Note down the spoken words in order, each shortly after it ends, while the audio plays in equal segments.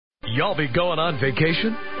Y'all be going on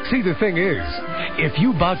vacation? See, the thing is, if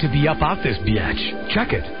you about to be up out this biatch,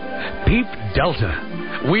 check it. Peep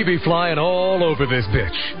Delta. We be flying all over this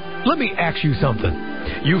bitch. Let me ask you something.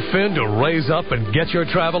 You finna raise up and get your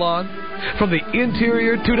travel on? From the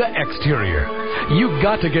interior to the exterior. You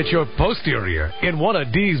got to get your posterior in one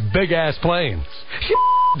of these big-ass planes.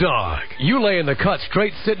 Dog, you lay in the cut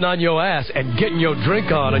straight sitting on your ass and getting your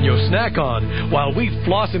drink on and your snack on while we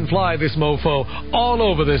floss and fly this mofo all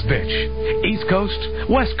over this bitch. East Coast,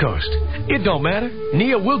 West Coast, it don't matter.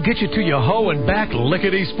 Nia, we'll get you to your hoe and back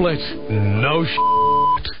lickety-splits. No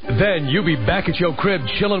Then you be back at your crib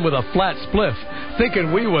chilling with a flat spliff,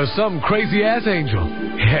 thinking we was some crazy-ass angel.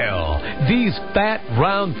 Hell, these fat,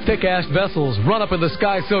 round, thick-ass vessels run up in the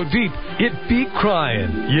sky so deep, it be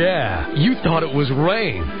crying. Yeah, you thought it was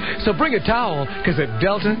rain. So bring a towel, because at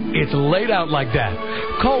Delta, it's laid out like that.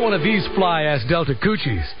 Call one of these fly-ass Delta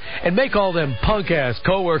coochies, and make all them punk-ass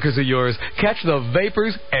co-workers of yours catch the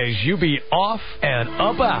vapors as you be off and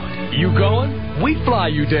about. You going? We fly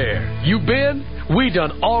you there. You been? We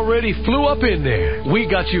done already flew up in there. We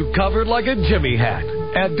got you covered like a Jimmy hat.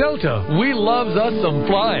 At Delta, we loves us some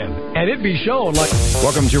flying, and it be showing like...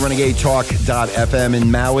 Welcome to Renegade Talk.fm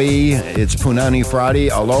in Maui. It's Punani Friday,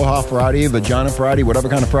 Aloha Friday, Vagina Friday, whatever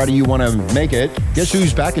kind of Friday you want to make it. Guess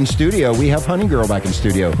who's back in studio? We have Honey Girl back in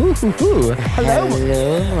studio. Hello.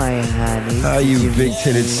 Hello, my honey. You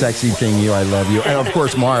big-titted, sexy thing, you. I love you. And, of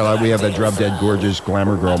course, Marla. We have that drop-dead, gorgeous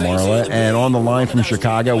glamour girl, Marla. And on the line from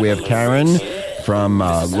Chicago, we have Karen from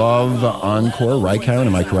Love Encore. Right, Karen?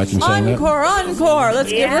 Am I correct in saying that? Encore. Let's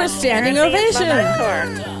give her a standing ovation.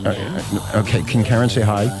 Okay, can Karen say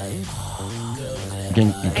hi?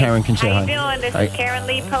 Karen can say hi. How you doing? This is Karen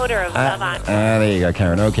Lee Potter of Love Encore. There you go,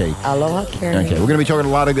 Karen. Okay. Aloha, Karen. Okay, we're going to be talking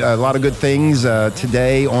a lot of good things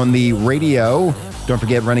today on the radio. Don't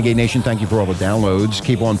forget, Renegade Nation, thank you for all the downloads.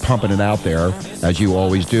 Keep on pumping it out there, as you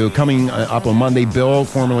always do. Coming up on Monday, Bill,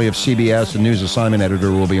 formerly of CBS, the news assignment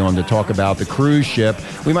editor, will be on to talk about the cruise ship.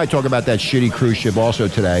 We might talk about that shitty cruise ship also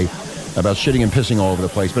today, about shitting and pissing all over the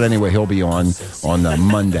place. But anyway, he'll be on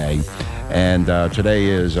Monday. And today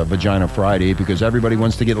is Vagina Friday because everybody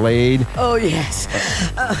wants to get laid. Oh, yes.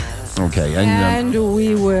 Okay. And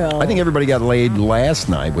we will. I think everybody got laid last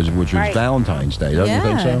night, which was right. Valentine's Day. Don't you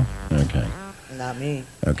think so? Okay. Not me.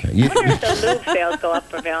 Okay. I wonder if the lube sales go up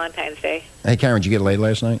for Valentine's Day. Hey, Karen, did you get laid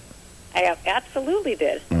last night? I absolutely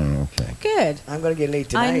did. Oh, okay. Good. I'm going to get laid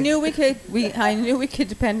tonight. I knew we could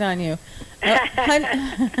depend on you.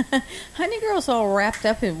 Honey Girl's all wrapped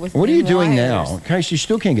up with. What are you doing wires. now? Guys, you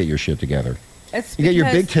still can't get your shit together. It's you get your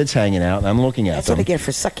big tits hanging out, and I'm looking at That's them. what I get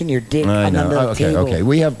for sucking your dick I on the know. little Okay, table. okay.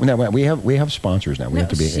 We have sponsors now. We have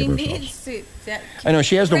to behave She ourselves. needs to. I know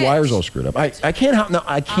she has the Rich. wires all screwed up. I can't help. No,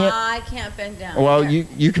 I can't. I can't bend down. Well, Here.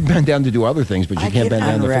 you can bend down to do other things, but you I can't can bend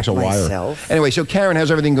down to fix a unwrap wire. myself. Anyway, so Karen,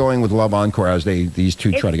 how's everything going with Love Encore as these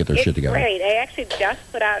two try to get their shit together? Great. I actually just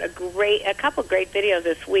put out a couple great videos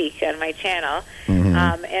this week on my channel,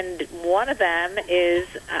 and one of them is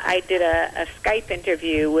I did a Skype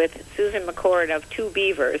interview with Susan McCord of Two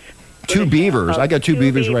Beavers. Two Beavers. I got two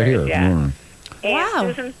beavers right here. Yeah. And Wow.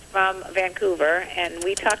 Susan's from Vancouver, and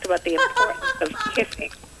we talked about the importance of kissing,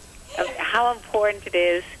 of how important it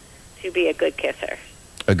is to be a good kisser.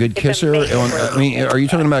 A good kisser? I mean, are you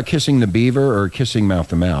talking about kissing the beaver or kissing mouth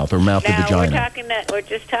to mouth or mouth to vagina? We're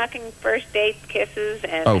just talking first date kisses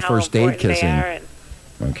and Oh, how first date important kissing. they are. And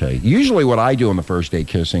Okay. Usually what I do on the first date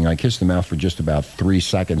kissing, I kiss the mouth for just about 3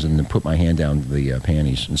 seconds and then put my hand down the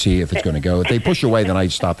panties and see if it's going to go. If they push away, then I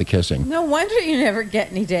stop the kissing. No wonder you never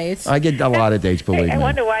get any dates. I get a lot of dates, believe I me.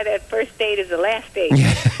 wonder why that first date is the last date.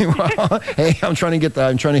 Well, hey, I'm trying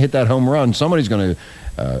to hit that home run. Somebody's going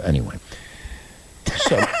to anyway.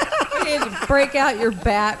 So You need to break out your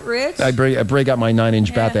bat, Rich. I break out my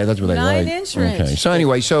 9-inch bat there. That's what I like. 9-inch Okay. wrench. So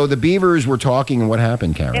anyway, so the Beavers were talking, and what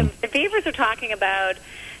happened, Karen? And the Beavers are talking about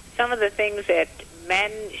some of the things that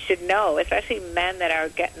men should know, especially men that are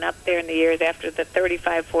getting up there in the years after the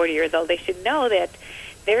 35, 40 years old. They should know that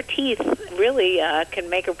their teeth really can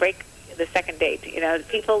make or break the second date. You know,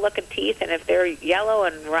 people look at teeth, and if they're yellow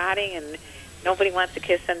and rotting and nobody wants to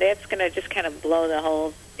kiss them, that's going to just kind of blow the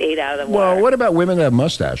whole date out of the water. Well, what about women that have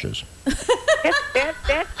mustaches?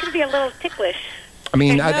 That can be a little ticklish. I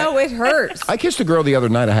mean, No, it hurts. I kissed a girl the other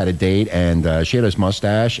night. I had a date, and she had this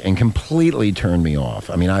mustache and completely turned me off.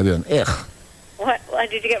 I mean, I was, ugh. What?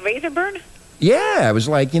 Did you get razor burn? Yeah, it was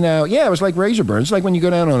like, it was like razor burn. It's like when you go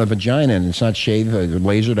down on a vagina and it's not shaved,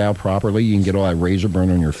 lasered out properly, you can get all that razor burn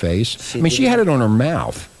on your face. She had it on her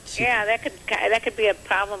mouth. Yeah, that could be a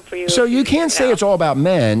problem for you. So you can't say it's all about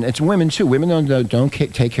men. It's women, too. Women don't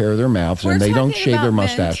take care of their mouths, and they don't shave their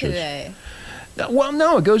mustaches. Today. Well,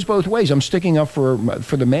 no, it goes both ways. I'm sticking up for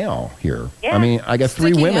the male here. Yeah. I mean, I got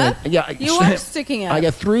three Sticking women. up? Yeah, You are sticking up. I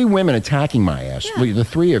got 3 women attacking my ass. Yeah. The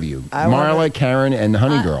 3 of you, I Marla, wanna- Karen, and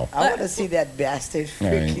Honey Girl. I want to see that bastard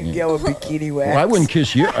Yeah, freaking yeah. girl with bikini wax. Well, I wouldn't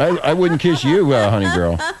kiss you. I wouldn't kiss you, Honey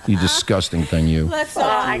Girl. You disgusting thing, you. Let's Well,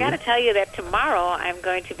 I got to tell you that tomorrow I'm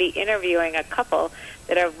going to be interviewing a couple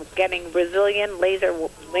that are getting Brazilian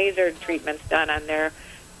laser treatments done on their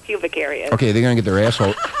pubic areas. Okay, they're gonna get their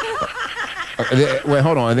asshole. Wait,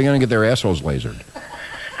 hold on. Are they gonna get their assholes lasered?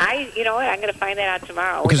 You know what? I'm going to find that out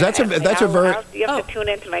tomorrow. Because that's a very. You have to tune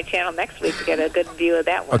into my channel next week to get a good view of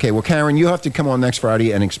that one. Okay, well, Karen, you have to come on next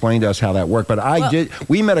Friday and explain to us how that worked. But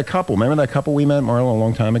we met a couple. Remember that couple we met, Marla, a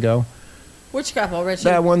long time ago? Which couple, Richard?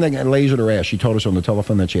 That one that lasered her ass. She told us on the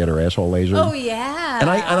telephone that she had her asshole lasered. Oh, yeah. And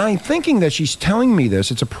I'm thinking that she's telling me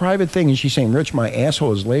this. It's a private thing, and she's saying, "Rich, my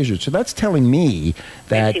asshole is lasered." So that's telling me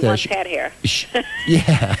that And she once had hair.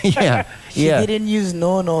 yeah. She didn't use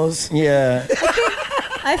no-nos. Yeah.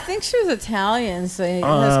 I think she was Italian, so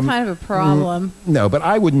that's kind of a problem. No, but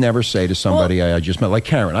I would never say to somebody I just met, like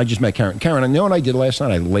Karen. I just met Karen. Karen, I know what I did last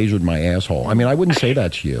night. I lasered my asshole. I mean, I wouldn't say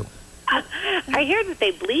that to you. I hear that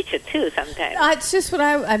they bleach it too sometimes. It's just what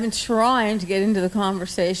I've been trying to get into the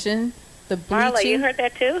conversation. The bleaching. Marla, you heard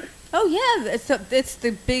that too? Oh yeah, it's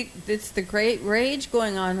the great rage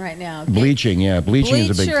going on right now. Bleaching, yeah. Bleaching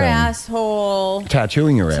is a big your thing. Asshole.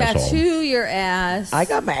 Tattooing your asshole. Tattoo your ass. I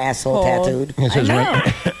got my asshole tattooed. It says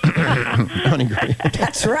Honey Girl.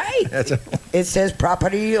 That's right. It says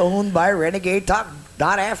property owned by Renegade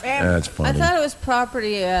Talk.fm. That's funny. I thought it was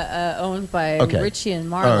property owned by Richie and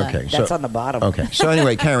Marla. Oh, okay. That's on the bottom. Okay. So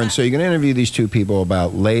anyway, Karen, so you're going to interview these 2 people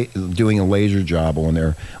about doing a laser job on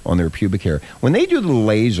their pubic hair. When they do the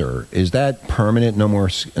laser, is that permanent? No more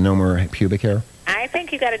pubic hair? I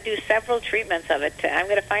think you got to do several treatments of it. I'm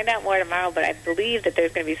going to find out more tomorrow, but I believe that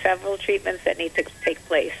there's going to be several treatments that need to take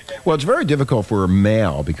place. Well, it's very difficult for a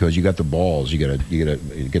male because you got the balls. You got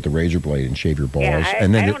to get the razor blade and shave your balls. Yeah,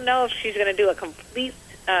 and then I don't know if she's going to do a complete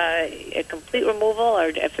removal or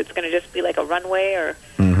if it's going to just be like a runway or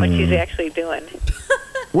what she's actually doing.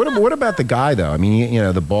 What about the guy though? I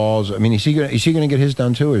mean, the balls. I mean, is he going to get his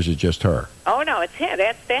done too, or is it just her? Oh no, it's him.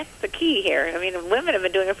 That's the key here. I mean, women have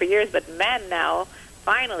been doing it for years, but men now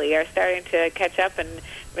finally are starting to catch up and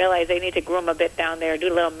realize they need to groom a bit down there,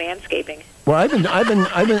 do a little manscaping. Well, I've been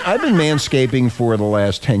manscaping for the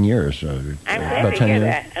last 10 years. I'm glad to hear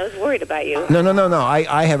that. I was worried about you. No.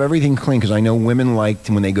 I have everything clean because I know women like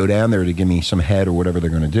when they go down there to give me some head or whatever they're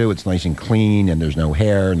going to do. It's nice and clean, and there's no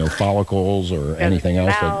hair, no follicles, or anything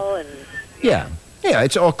else. Yeah,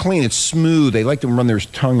 it's all clean. It's smooth. They like to run their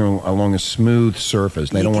tongue along a smooth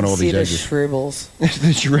surface. They don't want all these edges. The shrivels.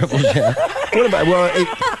 The shrivels. Yeah. What about? Well,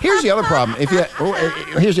 here's the other problem. If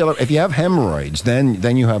you have hemorrhoids,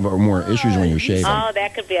 then you have more issues when you're shaving. Oh,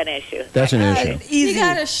 that could be an issue. That's an issue. You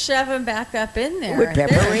got to shove them back up in there. With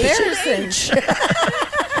preparation.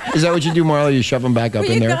 Is that what you do, Marla? You shove them back up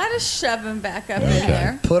in there? You got to shove them back up in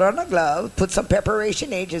there. Put on a glove. Put some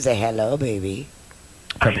preparation H and say hello, baby.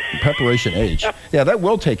 Preparation H. Yeah, that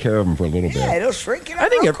will take care of them for a little bit. Yeah, it'll shrink it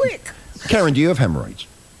up real quick. Karen, do you have hemorrhoids?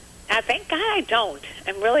 Thank God I don't.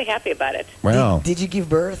 I'm really happy about it. Wow. Did you give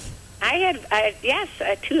birth? Yes,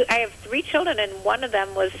 two. I have 3 children, and one of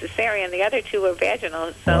them was cesarean. The other 2 were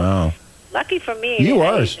vaginal. So wow. Lucky for me,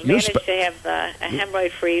 I managed to have a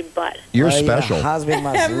hemorrhoid-free butt. You're special. Your husband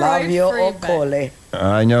must love you, Okole.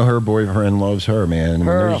 I know her boyfriend loves her, man.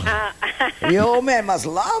 Your old man must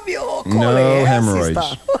love you, Okole. No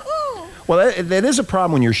hemorrhoids. Well, that is a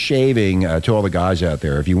problem when you're shaving, to all the guys out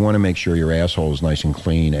there. If you want to make sure your asshole is nice and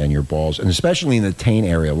clean and your balls, and especially in the taint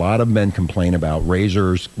area, a lot of men complain about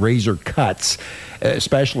razor cuts,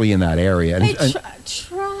 especially in that area. Hey,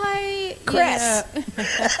 try, Chris.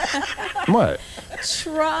 What?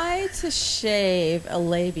 Try to shave a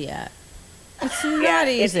labia. It's not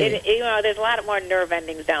easy. There's a lot more nerve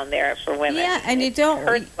endings down there for women. Yeah, and you don't. It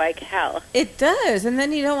hurts like hell. It does, and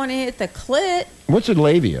then you don't want to hit the clit. What's a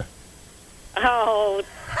labia? Oh,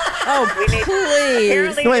 please.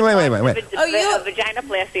 Wait. A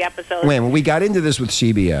vaginoplasty episode. Wait, we got into this with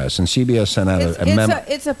CBS, and CBS sent out a memo.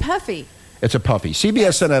 It's a puffy. It's a puffy.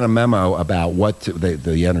 CBS sent out a memo about what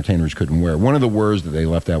the entertainers couldn't wear. One of the words that they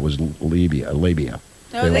left out was labia.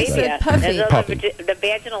 No, they said puffy. Puffy. The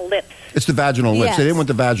vaginal lips. It's the vaginal lips. Yes. They didn't want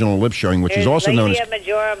the vaginal lip showing, which is also known as labia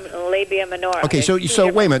majorum, labia minora. Okay, so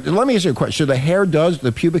wait a minute. Let me ask you a question. So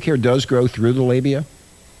the pubic hair does grow through the labia?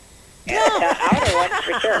 The outer one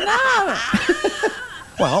for sure. No.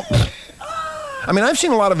 Well, I mean, I've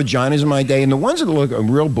seen a lot of vaginas in my day, and the ones that look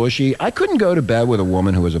real bushy, I couldn't go to bed with a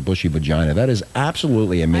woman who has a bushy vagina. That is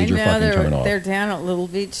absolutely a major fucking turn off. They're down at Little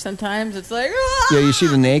Beach sometimes. It's like, yeah, you see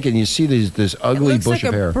the naked, and you see this ugly bush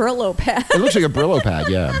of hair. It looks like a Brillo pad. It looks like a Brillo pad,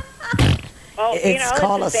 yeah. Well, It's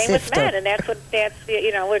called it's the a same with sifter. men,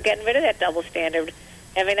 and we're getting rid of that double standard.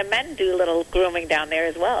 I mean, the men do a little grooming down there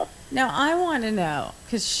as well. Now, I want to know,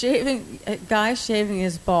 because a guy shaving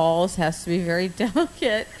his balls has to be very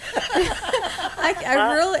delicate.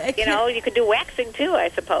 You could do waxing too, I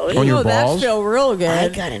suppose. On your that balls? feel real good. I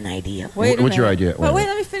got an idea. Wait a What's your minute. idea? Well, wait,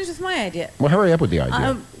 let me finish with my idea. Well, hurry up with the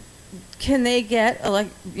idea. Can they get, have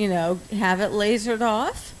it lasered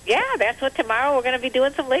off? Yeah, that's what tomorrow we're going to be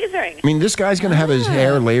doing some lasering. I mean, this guy's going to have his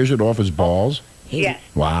hair lasered off his balls? Yes.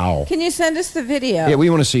 Wow. Can you send us the video? Yeah, we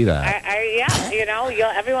want to see that.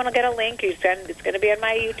 Everyone will get a link. It's going to be on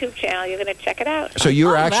my YouTube channel. You're going to check it out. So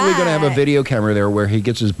you're actually going to have a video camera there where he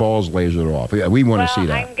gets his balls lasered off. Yeah, we want to see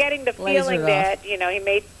that. I'm getting the feeling that he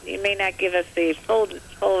may not give us the full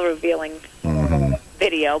revealing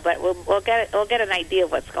video, but we'll get an idea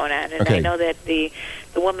of what's going on. And Okay. I know that the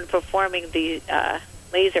woman performing the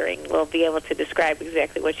lasering will be able to describe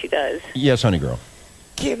exactly what she does. Yes, honey girl.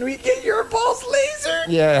 Can we get your balls lasered?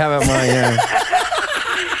 Yeah, how about mine?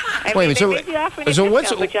 Wait a minute, they may be offering a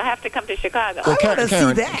discount, but you'll have to come to Chicago. Well, wanna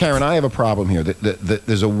see that. Karen, I have a problem here.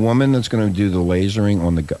 There's a woman that's going to do the lasering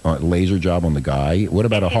on the laser job on the guy. What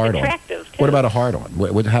about a She's hard on? attractive, too. What about a hard on?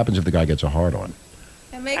 What happens if the guy gets a hard on?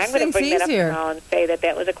 It makes I'm going to things bring that up easier. tomorrow and say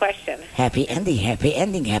that was a question. Happy ending, happy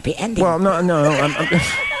ending, happy ending. Well, no,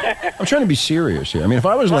 I'm trying to be serious here. I mean, if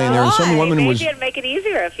I was laying there and some woman maybe was, it'd make it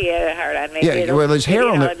easier if he had a hard on. Maybe Yeah, well, there's hair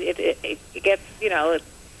on the- it gets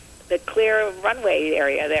the clear runway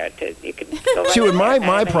area there. You can go See, right what in there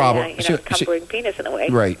my and, problem- see- cumbering penis in the way.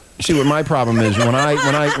 right? See, what my problem is when I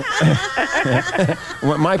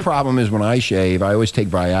what my problem is when I shave, I always take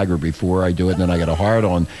Viagra before I do it, and then I get a hard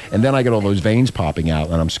on, and then I get all those veins popping out,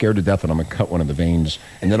 and I'm scared to death that I'm going to cut one of the veins,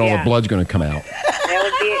 and then all the Yeah. blood's going to come out.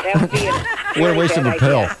 That would be What a waste of a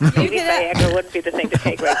pill. Maybe Viagra wouldn't be the thing to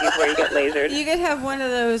take right before you get lasered. You could have one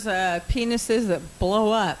of those penises that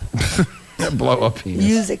blow up. Blow up penis.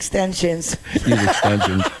 Use extensions. Use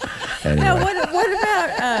extensions. Anyway. Now, what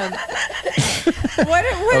about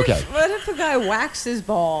Okay. what if a guy waxes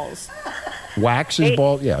balls? Wax his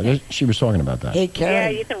ball? Yeah, she was talking about that. Hey, Yeah,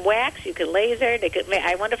 Karen. you can wax, you can laser.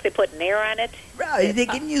 I wonder if they put Nair on it. Bro, they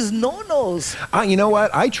can use no-nos. You know what?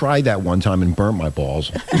 I tried that one time and burnt my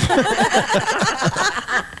balls.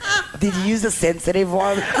 Did you use the sensitive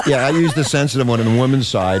one? Yeah, I used the sensitive one on the woman's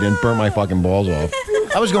side and burnt my fucking balls off.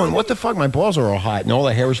 I was going, what the fuck? My balls are all hot and all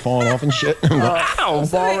the hair's falling off and shit. I'm going, ow!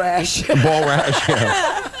 Ball rash. Ball rash,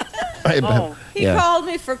 yeah. He called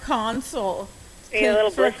me for console. You need a little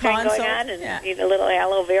For a blistering going consult, on and yeah. need a little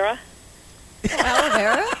aloe vera. Aloe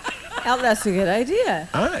vera? Oh, that's a good idea.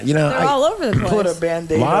 They're all over the place. Put a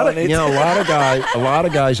Band-Aid A lot on it. a lot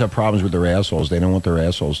of guys have problems with their assholes. They don't want their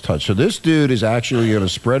assholes touched. So this dude is actually going to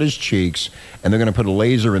spread his cheeks, and they're going to put a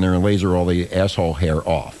laser in there and laser all the asshole hair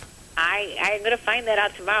off. I'm going to find that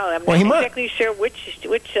out tomorrow. I'm Well, he not might- exactly sure which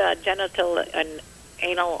genital and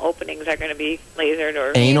anal openings are going to be lasered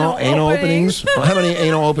or Anal openings? Well, how many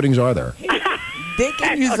anal openings are there? They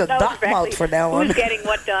can use a don't know duck exactly mouth for that one. Who's getting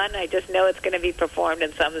what done? I just know it's going to be performed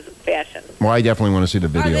in some fashion. Well, I definitely want to see the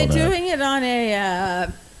video Are they of that. doing it on a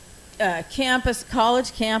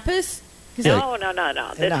college campus? 'Cause No.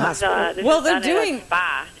 This the is, hospital? this Well, is they're done doing- at a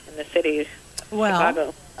spa in the city,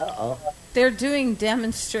 Well, Chicago. they're doing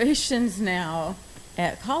demonstrations now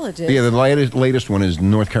at colleges. Yeah, the latest one is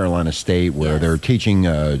North Carolina State, where Yes. they're teaching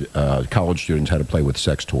college students how to play with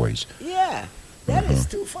sex toys. Yeah, that is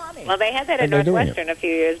too funny. Well, they had that at And they're doing Northwestern a few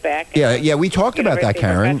years back. Yeah, we talked about that, University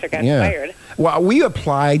Karen. professor got Yeah. fired. Well, we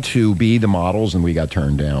applied to be the models, and we got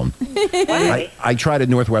turned down. Why? I tried at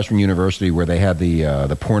Northwestern University where they had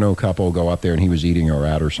the porno couple go up there, and he was eating her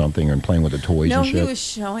out or something and playing with the toys No, and he shit. was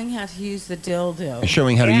showing how to use the dildo.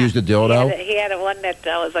 Showing how to Yeah. use the dildo. He had a one that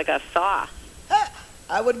was like a saw.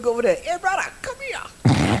 I would go over there. Hey, brother, come here.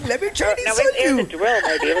 Let me try No, this it on was a you. drill,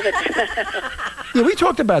 maybe. It was a Yeah, we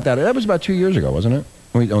talked about that. That was about 2 years ago, wasn't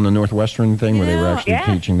it? On the Northwestern thing where they were Yeah. actually Yeah.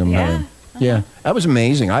 teaching them how Yeah. to... Yeah, that was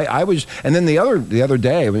amazing. I was, and then the other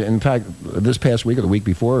day, in fact, this past week or the week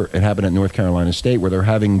before, it happened at North Carolina State where they're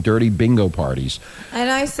having dirty bingo parties. And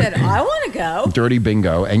I said, I want to go. Dirty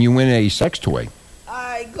bingo, and you win a sex toy.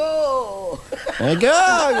 I go. I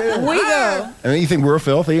go. We go. I mean, you think we're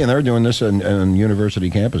filthy, and they're doing this on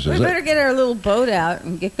university campuses. We better get our little boat out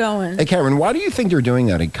and get going. Hey, Karen, why do you think they're doing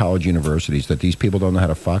that at college universities, that these people don't know how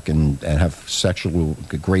to fuck and have sexual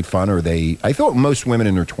great fun? Or I thought most women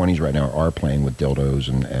in their 20s right now are playing with dildos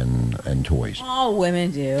and toys. All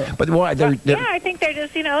women do. But why? Yeah, I think they're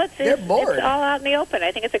just, They're bored. It's all out in the open.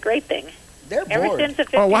 I think it's a great thing. They're Ever bored. since the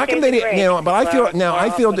 50 Oh, how come they didn't? But I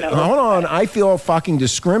feel hold on. I feel fucking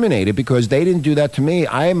discriminated because they didn't do that to me.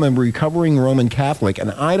 I am a recovering Roman Catholic,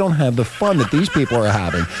 and I don't have the fun that these people are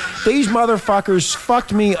having. These motherfuckers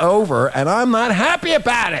fucked me over, and I'm not happy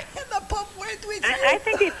about it. And the Pope went with you. I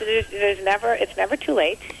think it's never too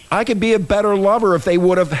late. I could be a better lover if they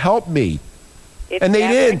would have helped me. It's And they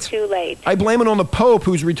never didn't. too late. I blame it on the Pope,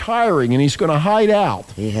 who's retiring, and he's going to hide out.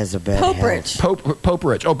 He has a bad Pope health. Rich. Pope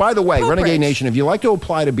Rich. Oh, by the way, Pope Renegade Rich. Nation, if you like to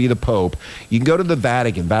apply to be the Pope, you can go to the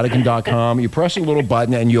Vatican, Vatican.com. You press a little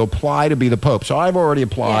button, and you apply to be the Pope. So I've already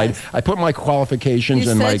applied. Yes. I put my qualifications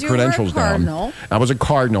You and my said you were a credentials down. cardinal. I was a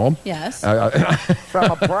cardinal. Yes.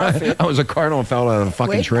 From a prophet. I was a cardinal and fell out of a fucking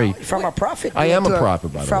Wait, tree. From a prophet. I you am went a to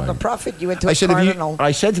prophet, by the From way. a prophet, you went to I a said, cardinal.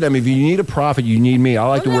 I said to them, if you need a prophet, you need me. I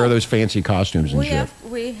like to Oh, wear no. those fancy costumes and we shit. have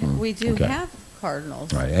we do Okay. have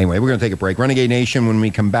cardinals. All right, anyway, we're going to take a break. Renegade Nation, when we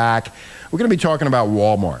come back, we're going to be talking about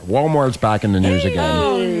Walmart. Walmart's back in the news again.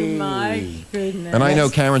 Oh my goodness! And I know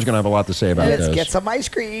Karen's going to have a lot to say about Let's this. get some ice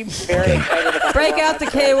cream. Very excited about Break out the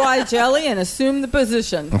KY jelly and assume the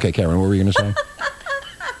position. Okay, Karen, what were you going to say?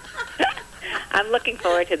 I'm looking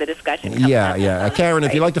forward to the discussion. coming Yeah, up. yeah. Karen,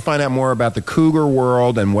 if you'd like to find out more about the cougar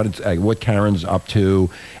world and what Karen's up to,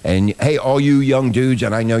 and hey, all you young dudes,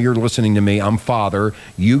 and I know you're listening to me, I'm father,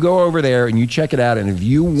 you go over there and you check it out, and if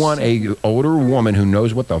you want a older woman who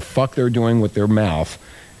knows what the fuck they're doing with their mouth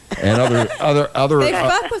and other They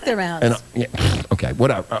fuck with their mouths. and okay,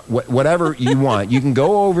 whatever you want, you can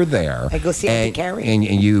go over there. And go see Auntie Karen.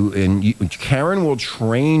 And Karen will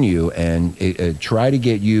train you and try to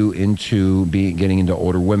get you into getting into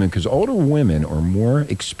older women, because older women are more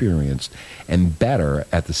experienced and better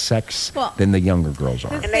at the sex than the younger girls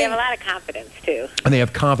are. And they have a lot of confidence, too. And they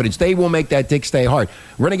have confidence. They will make that dick stay hard.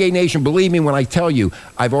 Renegade Nation, believe me when I tell you,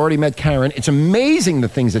 I've already met Karen. It's amazing the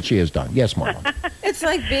things that she has done. Yes, Marlon. It's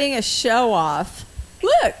like being a show-off.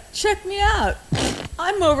 Look, check me out.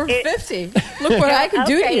 I'm over 50. Look what I can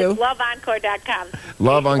do to you. LoveEncore.com.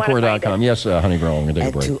 LoveEncore.com. Yes, honey girl, I'm going to take a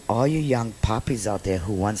And break. to all you young poppies out there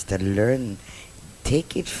who wants to learn,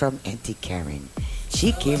 take it from Auntie Karen.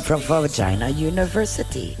 She came from Vagina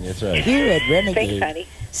University. That's right. Here at Renegade. Thanks, honey.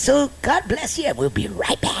 So God bless you. We'll be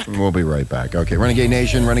right back. We'll be right back. Okay, Renegade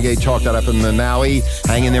Nation, Renegade Talk that up in Maui.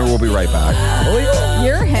 Hang in there. We'll be right back.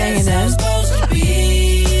 You're hanging in.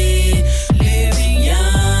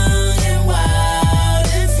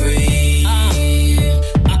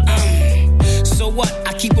 So what?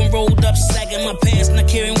 I keep them rolled up, sagging my pants, not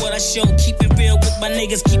caring what I show. Keep it real with my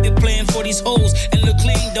niggas, keep it playing for these hoes. And look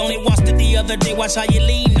clean, don't it? Watched it the other day, watch how you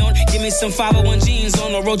lean on. Give me some 501 jeans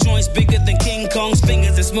on, the road joints bigger than King Kong's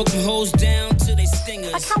fingers. And smoke them hoes down to they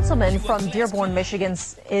stingers. A councilman from Dearborn, Michigan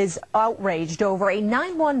is outraged over a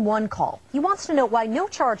 911 call. He wants to know why no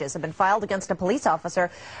charges have been filed against a police officer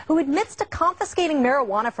who admits to confiscating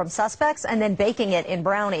marijuana from suspects and then baking it in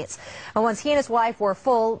brownies. And once he and his wife were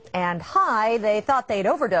full and high, they thought they'd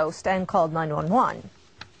overdosed and called 911.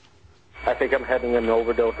 I think I'm having an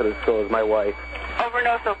overdose, and so is my wife.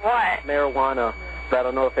 Overdose of what? Marijuana. But I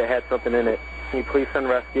don't know if it had something in it. Can you please send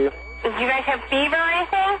rescue? Did you guys have fever or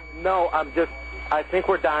anything? No, I think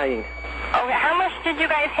we're dying. Okay, how much did you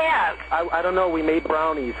guys have? I don't know. We made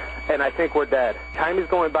brownies, and I think we're dead. Time is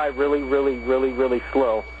going by really, really, really, really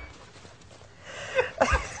slow.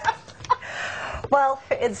 Well,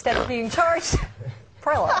 instead of being charged,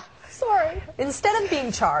 Prilla. Sorry. Instead of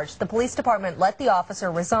being charged, the police department let the officer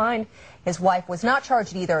resign. His wife was not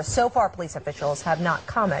charged either. So far, police officials have not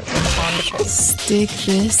commented on the case. Stick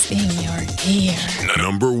this in your ear. The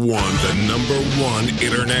number one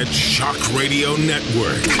internet shock radio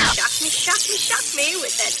network. Shock me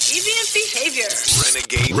with that deviant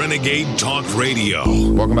behavior. Renegade Talk Radio.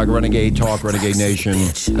 Welcome back to Renegade Talk, Renegade Nation.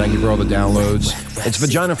 Thank you for all the downloads. It's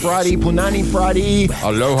Vagina Friday, Punani Friday,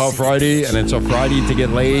 Aloha Friday, and it's a Friday to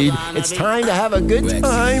get laid. It's time to have a good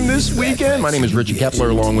time this weekend. My name is Richie Kepler,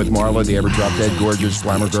 along with Marla, the ever-drop-dead gorgeous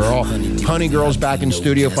glamour girl. Honey Girl's back in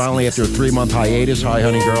studio finally after a 3-month hiatus. Hi,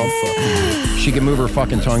 Honey Girl. She can move her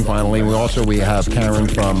fucking tongue finally. We have Karen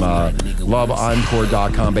from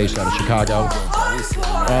LoveEncore.com, based out of Chicago.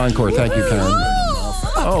 Encore, thank you, Karen.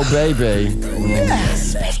 Oh, baby.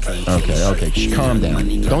 Okay. Shh, calm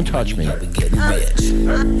down. Don't touch me.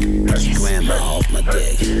 Grandma off my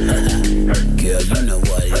dick. Girl, you know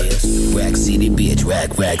what? Rack City, bitch.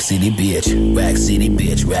 Rack City, bitch. Rack City,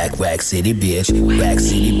 bitch. Rack City, bitch. Rack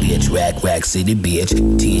City, bitch. Rack City, bitch.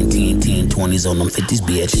 10, 20s on them 50s,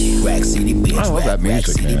 bitch. Rack City, bitch. I love that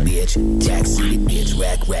music, man. Rack City,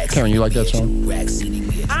 bitch. Rack Karen, you like that song? Rack City,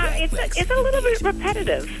 bitch. It's a little bit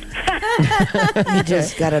repetitive. You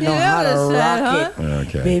just gotta know how to rock it.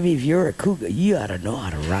 Okay. Baby, if you're a cougar, you ought to know how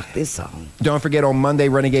to rock this song. Don't forget, on Monday,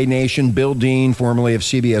 Renegade Nation, Bill Dean, formerly of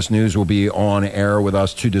CBS News, will be on air with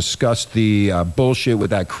us to discuss the bullshit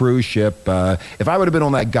with that cruise ship. If I would have been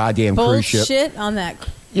on that goddamn cruise ship. Bullshit on that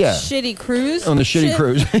shitty cruise? On the shitty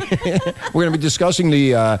cruise. We're going to be discussing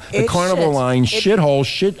the Carnival Line shithole,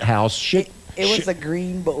 shit house, shit. It was a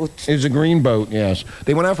green boat. It was a green boat, yes.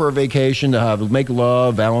 They went out for a vacation to make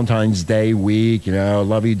love, Valentine's Day week,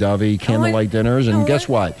 lovey-dovey, candlelight dinners, and guess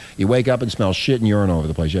what? You wake up and smell shit and urine all over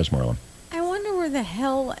the place. Yes, Marlon? I wonder where the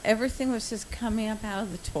hell everything was just coming up out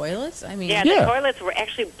of the toilets. I mean, the toilets were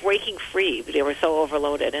actually breaking free. They were so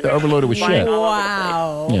overloaded. And they're overloaded with shit.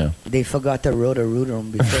 Wow. Yeah. They forgot to root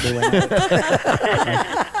them before they went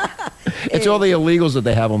out. It's all the illegals that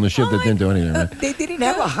they have on the ship that didn't do anything. Right? They didn't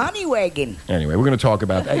have a honey wagon. Anyway, we're going to talk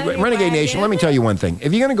about that. Renegade Nation, let me tell you one thing.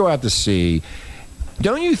 If you're going to go out to sea,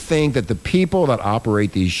 don't you think that the people that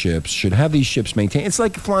operate these ships should have these ships maintained? It's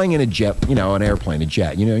like flying in a jet, an airplane, a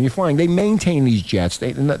jet. You're flying. They maintain these jets.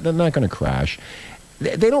 They're not going to crash.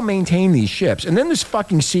 They don't maintain these ships. And then this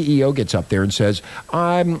fucking CEO gets up there and says,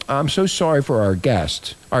 I'm so sorry for our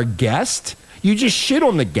guest. Our guest? You just shit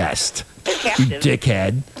on the guest. You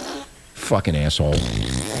dickhead. Fucking asshole.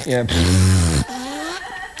 Yeah.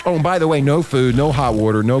 Oh, and by the way, no food, no hot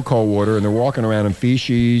water, no cold water, and they're walking around in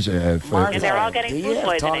feces. And they're all getting food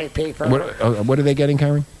poisoning. What are they getting,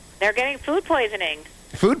 Karen? They're getting food poisoning.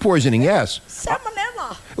 Food poisoning, yes.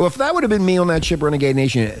 Salmonella. Well, if that would have been me on that ship, Renegade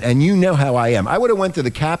Nation, and you know how I am, I would have went to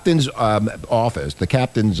the captain's office, the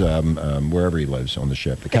captain's, wherever he lives on the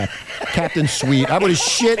ship, the captain's suite. I would have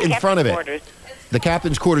shit in front of it. Quarters. The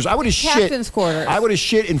captain's quarters. I would have shit. Captain's quarters. I would have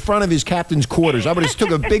shit in front of his captain's quarters. I would have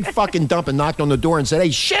took a big fucking dump and knocked on the door and said, "Hey,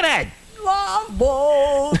 shithead! Love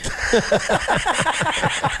boat!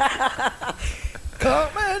 Come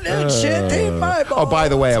and shit in my boat." Oh, by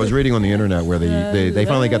the way, I was reading on the internet where they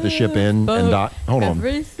finally got the ship in and hold on.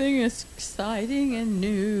 Everything is exciting and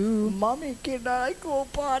new. Mommy, can I go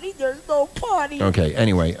potty? There's no potty. Okay.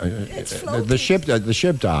 Anyway, the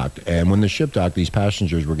ship docked, and when the ship docked, these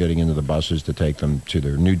passengers were getting into the buses to take them to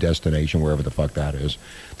their new destination, wherever the fuck that is.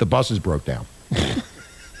 The buses broke down.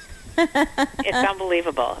 It's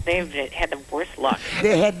unbelievable. They've had the worst luck.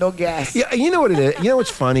 They had no gas. Yeah, you know what it is? You know what's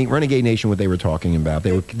funny? Renegade Nation, what they were talking about,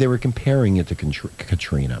 they were comparing it to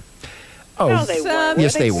Katrina. Oh, no, they weren't.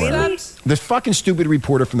 Yes, they were. The fucking stupid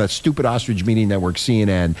reporter from that stupid ostrich media network,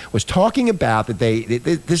 CNN, was talking about that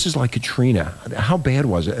this is like Katrina. How bad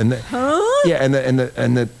was it? And yeah,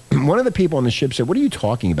 and one of the people on the ship said, "What are you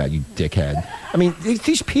talking about, you dickhead?" I mean,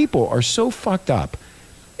 these people are so fucked up.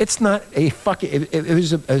 It's not a fucking... It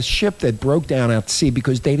was a ship that broke down out to sea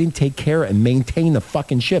because they didn't take care and maintain the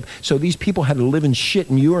fucking ship. So these people had to live in shit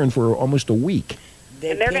and urine for almost a week.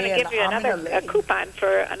 And they're going to give you a coupon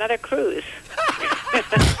for another cruise.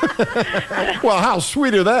 Well, how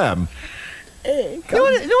sweet of them. Hey,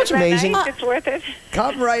 you know what's amazing? Nice? It's worth it.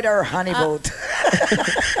 Come ride our honey boat.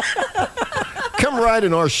 Come ride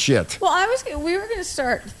in our shit. Well, we were going to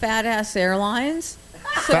start Fat Ass Airlines.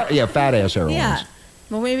 So, Fat Ass Airlines. Yeah.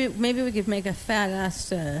 Well, maybe we could make a fat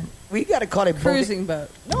ass we got to call it cruising boat.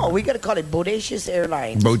 No, we got to call it Bodacious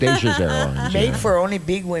Airlines. Bodacious Airlines. Made for only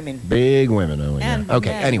big women. Big women, only. And okay,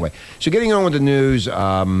 men. Anyway. So getting on with the news,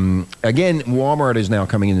 again, Walmart is now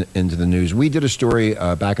coming into the news. We did a story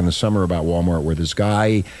back in the summer about Walmart where this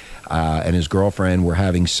guy and his girlfriend were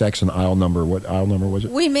having sex in aisle number, what aisle number was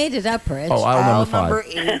it? We made it up, Rich. Oh, aisle number 5.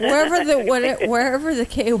 Wherever the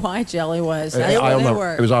KY jelly was, that's where they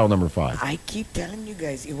were. It was aisle number 5. I keep telling you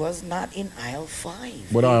guys, it was not in aisle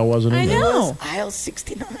 5. What aisle was it in? I know. It was aisle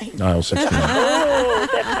 69. Aisle 69. Oh,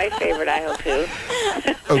 that's my favorite aisle, too.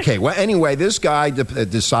 Okay, well, anyway, this guy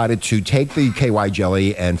decided to take the KY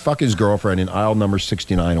jelly and fuck his girlfriend in aisle number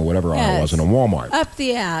 69 or whatever aisle it was in a Walmart. Up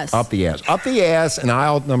the ass. Up the ass. Up the ass in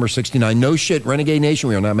aisle number 69. No shit, Renegade Nation,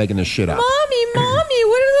 we are not making this shit up. Mommy,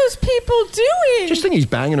 what are those people doing? Just think he's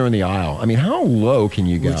banging her in the aisle. I mean, how low can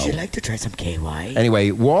you go? Would you like to try some KY?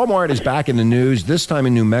 Anyway, Walmart is back in the news, this time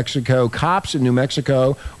in New Mexico. Cops in New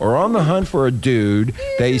Mexico are on the hunt for a dude.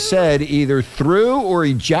 They said either threw or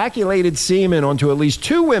ejaculated semen onto at least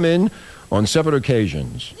 2 women on separate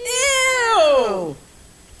occasions. Ew!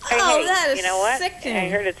 Hey, that is you know what? sickening. I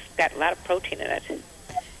heard it's got a lot of protein in it.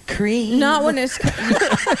 cream. Not when it's. But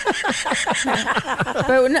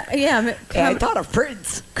yeah, I thought of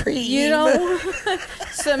Prince cream. You know,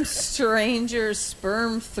 some stranger's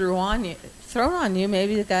sperm thrown on you.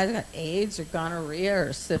 Maybe the guy's got AIDS or gonorrhea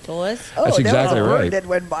or syphilis. That's exactly there was a right. bird that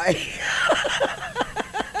went by.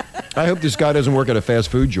 I hope this guy doesn't work at a fast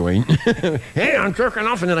food joint. Hey, I'm jerking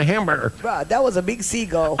off into a hamburger. Wow, that was a big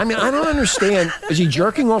seagull. I mean, I don't understand. Is he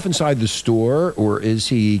jerking off inside the store, or is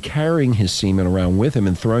he carrying his semen around with him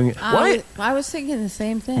and throwing it? I was thinking the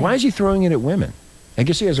same thing. Why is he throwing it at women? I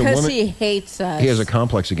guess he has a woman. Because he hates us. He has a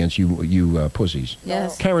complex against you pussies.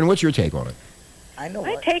 Yes. Karen, what's your take on it?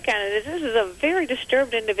 My take on it is this is a very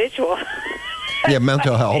disturbed individual. Yeah,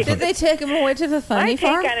 mental health. Did they take him away to the funny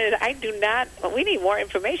farm? My take on it is I do not. We need more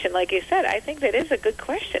information. Like you said, I think that is a good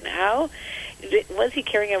question. How was he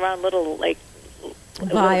carrying around little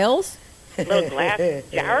vials, little glass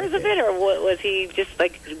jars of it, or was he just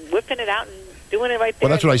like whipping it out and doing it right there?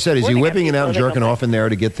 Well, that's what I said. Is he whipping it out and jerking off in there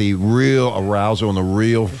to get the real arousal and the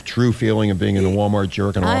real true feeling of being in the Walmart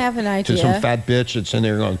jerking off? I have an idea. To some fat bitch that's in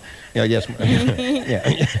there going, yeah, yes.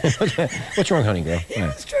 Yeah. What's wrong, honey girl? He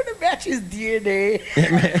was trying to match his DNA.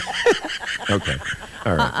 Okay.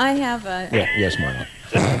 All right. I have a... Yeah, yes, Marla.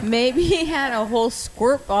 Maybe he had a whole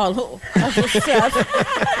squirt bottle of the stuff.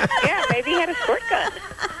 Yeah, maybe he had a squirt gun.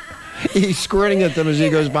 He's squirting at them as he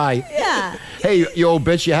goes by. Yeah. Hey, you old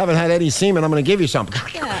bitch, you haven't had any semen. I'm going to give you something.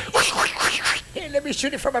 Yeah. Hey, let me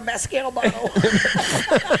shoot it from a mascara bottle.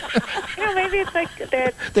 Maybe it's like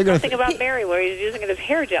that thing about Mary where he's using it as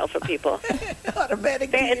hair gel for people. Automatic.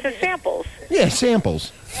 It's the samples. Yeah,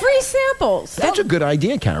 samples. Free samples. That's a good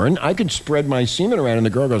idea, Karen. I could spread my semen around and the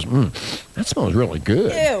girl goes, that smells really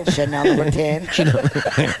good. Ew. Chanel number 10.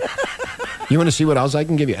 You want to see what else I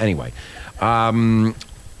can give you? Anyway. Tell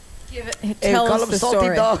us the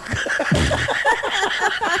story. Dog.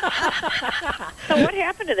 So what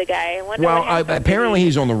happened to the guy? I wonder Well, what happened. apparently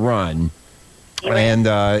he's on the run.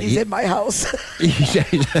 And he's in my house.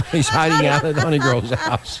 He's hiding out at Honey Girl's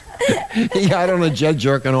house. He got on a jet,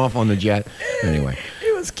 jerking off on the jet. Anyway.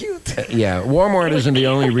 It was cute. Yeah, Walmart isn't the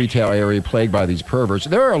only retail area plagued by these perverts.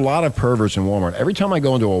 There are a lot of perverts in Walmart. Every time I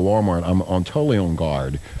go into a Walmart, I'm totally on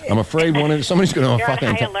guard. I'm afraid somebody's going to You're fucking...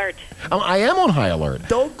 on high alert. I am on high alert.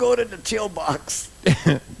 Don't go to the chill box.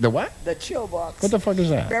 The what? The chill box. What the fuck is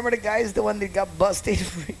that? Remember the guy's the one that got busted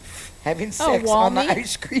having sex on the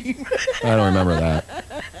ice cream? I don't remember that.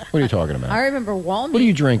 What are you talking about? I remember Walmart. What are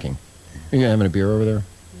you drinking? Are you having a beer over there?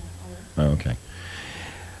 Oh, okay.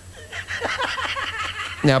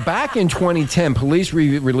 Now, back in 2010, police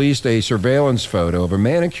released a surveillance photo of a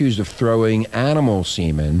man accused of throwing animal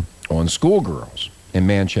semen on schoolgirls in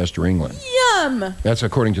Manchester, England. Yum! That's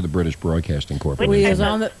according to the British Broadcasting Corporation.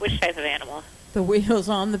 Which type of animal? The wheels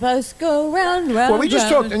on the bus go round, round. Well, we just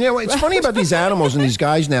talked, and it's funny about these animals and these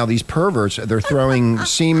guys now, these perverts, they're throwing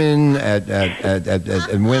semen at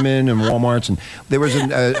women and Walmarts. And there was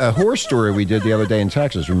a horse story we did the other day in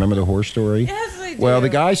Texas. Remember the horse story? Yes, I do. Well, the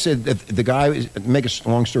guy said, make a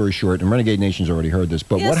long story short, and Renegade Nation's already heard this,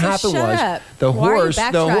 but what happened was the horse,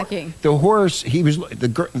 the horse,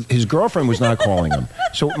 his girlfriend was not calling him.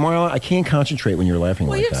 So, Marla, I can't concentrate when you're laughing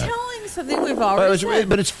like that. Well, you're telling something we've already said.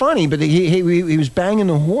 But it's funny, but he was banging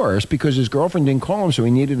the horse because his girlfriend didn't call him, so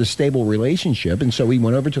he needed a stable relationship, and so he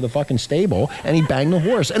went over to the fucking stable, and he banged the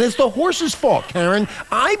horse. And it's the horse's fault, Karen.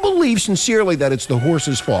 I believe sincerely that it's the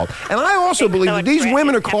horse's fault. And I also believe that these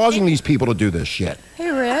women are causing these people to do this shit.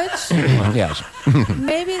 Hey, Rich. Yes.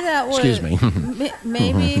 Maybe that was... Excuse me.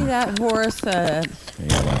 Maybe that horse...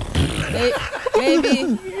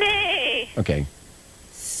 maybe... Okay.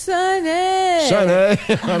 Sonny. I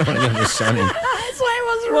don't know the Sonny. That's why I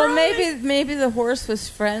was wrong. Well, maybe the horse was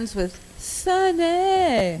friends with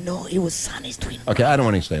Sonny. No, it was Sonny's twin. Okay, I don't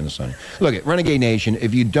want to stay in the Sonny. Look, at Renegade Nation,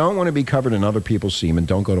 if you don't want to be covered in other people's semen,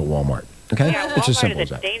 don't go to Walmart. Okay? Yeah, it's as simple Walmart as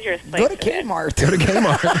that. Dangerous place. Go to Kmart. Go to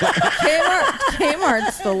Kmart.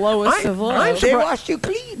 Kmart's the lowest of low. They wash you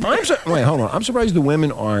clean. Wait, hold on. I'm surprised the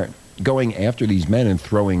women aren't going after these men and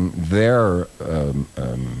throwing their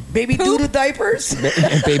baby doo-doo diapers.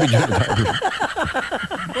 Baby doo-doo diapers.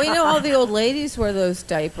 Well, you know, all the old ladies wear those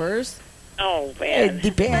diapers. Oh, man. It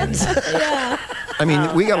depends. Yeah. I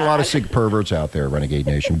mean, we got a lot of sick perverts out there, Renegade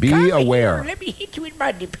Nation. Be aware. Let me hit you with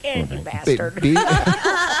my depends, you bastard.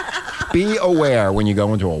 Be aware when you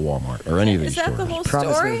go into a Walmart or any of these stores. Is that the whole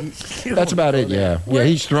story? That's about it, yeah. Yeah,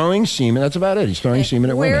 he's throwing semen. That's about it. He's throwing semen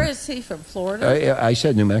at women. Where is he from, Florida? I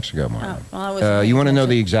said New Mexico, Marla. Oh, well, you want to know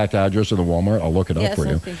the exact address of the Walmart? I'll look it up for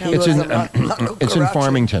you. It's in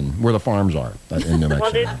Farmington, where the farms are in New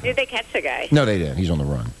Mexico. Well, did they catch the guy? No, they did. He's on the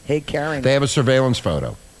run. Hey, Karen. They have a surveillance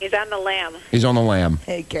photo. He's on the lamb. He's on the lamb.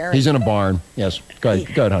 Hey, Karen. He's in a barn. Yes. Go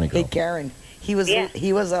ahead, honey. Hey, Girl. Karen. He was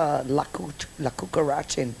a La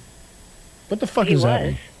Cucarachin. What the fuck is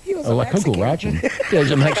that? He was a La Cucarachin. Yeah, he's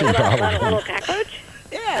a Mexican A little problem. cockroach?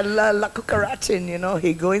 Yeah, La Cucarachin, you know.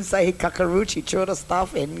 He go inside, he cockroach, he throw the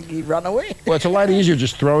stuff, and he run away. Well, it's a lot easier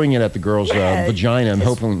just throwing it at the girl's Yeah, vagina and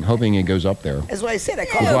hoping it goes up there. That's why I said I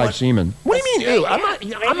call With it. live semen. What do you mean, ew? I'm not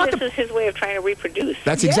This the... is his way of trying to reproduce.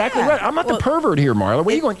 That's exactly right. I'm not the pervert here, Marla.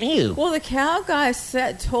 What are you going, ew? Well, the cow guy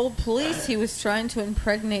told police he was trying to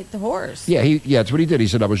impregnate the horse. Yeah, that's what he did. He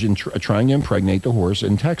said, I was trying to impregnate the horse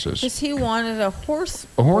in Texas. Because he wanted a horse.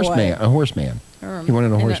 A horseman. He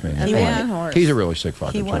wanted a horseman. A man horse. He's a really sick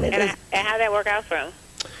fucker. He wanted And how'd that work out for him?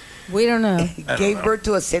 We don't know. He gave birth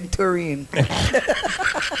to a centurion.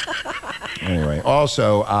 Anyway,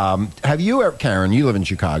 also, have you ever, Karen, you live in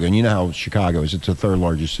Chicago, and you know how Chicago is. It's the third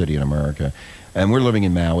largest city in America. And we're living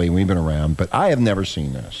in Maui, and we've been around, but I have never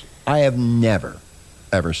seen this. I have never,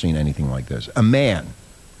 ever seen anything like this. A man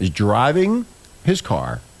is driving his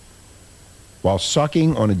car while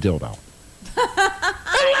sucking on a dildo.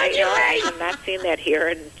 I have not seen that here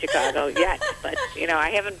in Chicago yet, but, I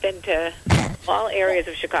haven't been to all areas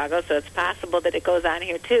of Chicago, so it's possible that it goes on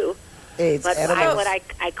here, too. It's but what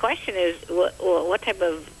I question is, what type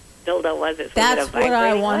of dildo was it? That's what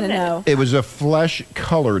I want to know. It was a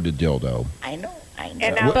flesh-colored dildo. I know. And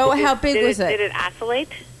now, but how big was it? Did it oscillate?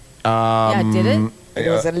 Yeah, did it? It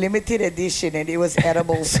was a limited edition, and it was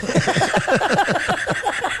edibles.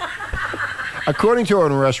 According to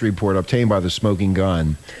an arrest report obtained by the Smoking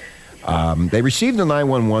Gun, they received a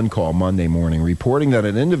 911 call Monday morning reporting that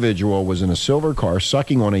an individual was in a silver car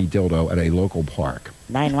sucking on a dildo at a local park.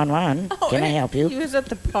 911, can I help you? He was at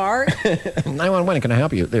the park? 911, can I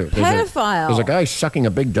help you? There's Pedophile. There's a guy sucking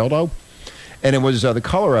a big dildo, and it was the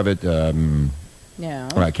color of it,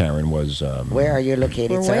 yeah. Karen, was... Where are you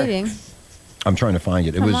located, We're sir? waiting. I'm trying to find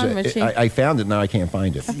it. Come on, Richie. I found it, now I can't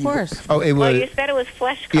find it. Of course. Oh, it was... Well, you said it was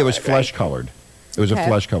flesh-colored, Yeah, it was flesh-colored. It was Okay. a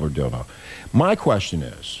flesh-colored dildo. My question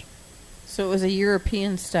is... So it was a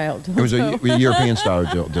European-style dildo. It was a European-style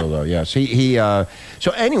dildo, yes.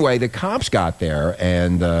 So anyway, the cops got there,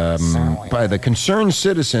 and by the concerned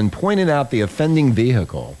citizen pointed out the offending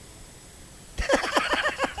vehicle.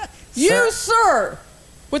 You, sir,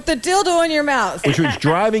 with the dildo in your mouth. Which was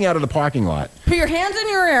driving out of the parking lot. Put your hands in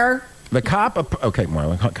your ear. The cop... Okay,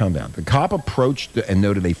 Marlon, calm down. The cop approached and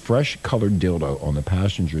noted a fresh-colored dildo on the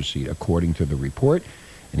passenger seat, according to the report.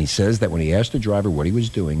 And he says that when he asked the driver what he was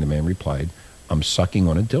doing, the man replied, I'm sucking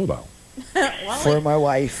on a dildo. For my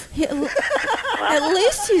wife. At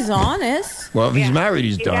least he's honest. Well, if he's married,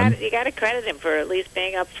 he's done. You got to credit him for at least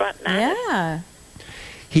being up front and honest. Yeah.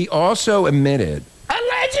 He also admitted,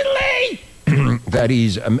 allegedly, that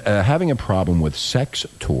he's having a problem with sex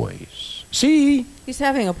toys. See? He's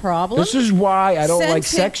having a problem. This is why I don't Send like him-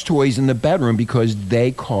 sex toys in the bedroom, because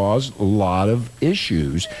they cause a lot of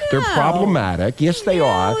issues. They're problematic. Yes, they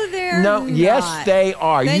are. they're No, yes, not. they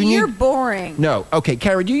are. Then You you're need- boring. No. Okay,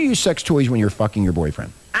 Karen, do you use sex toys when you're fucking your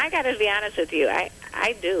boyfriend? I got to be honest with you.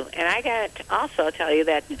 I do. And I got to also tell you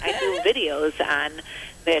that I do videos on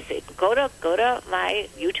this. Go to my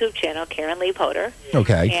YouTube channel, Karen Lee Potter.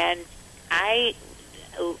 Okay. And I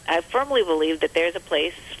firmly believe that there's a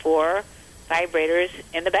place for vibrators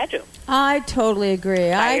in the bedroom. I totally agree.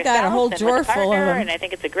 By I got a yourself whole and drawer with a full of partner, them. and I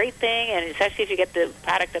think it's a great thing, and especially if you get the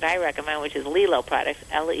product that I recommend, which is Lelo products,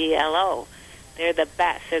 Lelo. They're the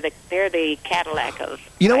best. They're the Cadillac of.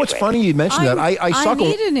 You know what's funny? You mentioned that. I suck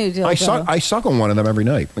need on, a new dildo. I suck on one of them every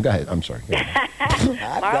night. Go ahead. I'm sorry.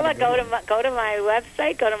 Marla, go to my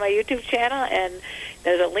website, go to my YouTube channel, and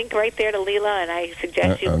there's a link right there to Leela, and I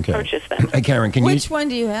suggest you Okay. purchase them. Hey, Karen, can Which you... one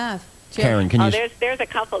do you have? Jim? Karen, can you... There's a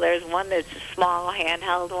couple. There's one that's a small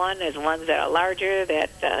handheld one. There's ones that are larger. That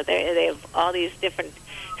they have all these different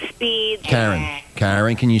speeds.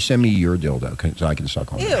 Karen, can you send me your dildo so I can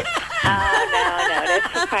suck on it? No, that's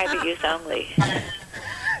for private use only.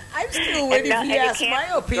 I'm still waiting for you to ask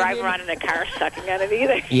my opinion. Drive around in a car sucking on it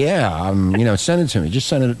either. Yeah, send it to me. Just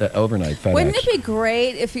send it overnight, FedEx. Wouldn't it be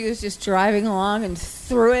great if he was just driving along and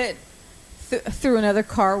threw it through another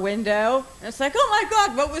car window? And it's like, oh my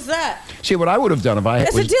God, what was that? See, what I would have done if I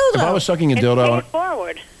It's a dildo. if I was sucking a dildo... Pay it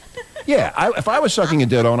forward. Yeah, if I was sucking a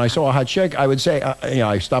dildo and I saw a hot chick, I would say,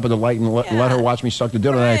 I stop at the light and let her watch me suck the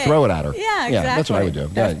dildo, and I throw it at her. Yeah, exactly. That's what I would do.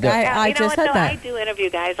 I you know just what, said though? that. I do interview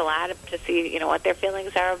guys a lot to see, what their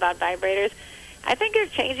feelings are about vibrators. I think they're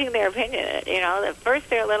changing their opinion. At first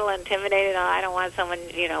they're a little intimidated. Oh, I don't want someone.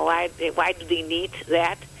 Why do they need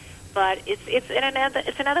that? But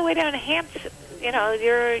it's another way to enhance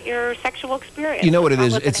your sexual experience. You know what it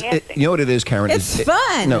is? It's You know what it is, Karen? It's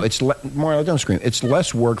fun. No, it's Marla, don't scream. It's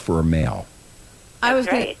less work for a male. I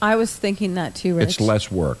was thinking that too, Rich. It's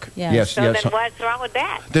less work. Yeah. Yes, So yes. then what's wrong with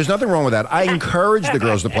that? There's nothing wrong with that. I encourage the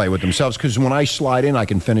girls to play with themselves because when I slide in, I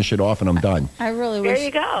can finish it off and I'm done. I really There wish.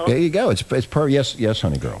 you go. There you go. Yes,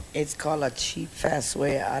 honey girl. It's called a cheap, fast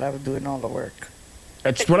way out of doing all the work.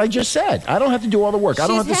 That's what I just said. I don't have to do all the work. I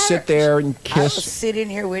don't have to sit there and I was kiss. sitting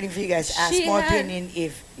here waiting for you guys to ask She my had- opinion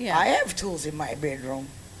if I have tools in my bedroom.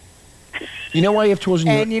 You know why you have tools in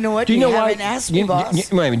your? And you know what? Do you You know why? haven't asked me, you, boss.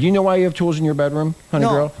 wait a minute. Do you know why you have tools in your bedroom, honey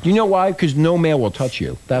No. girl? Do you know why? Because no male will touch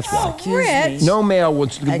you. That's why. Rich. No male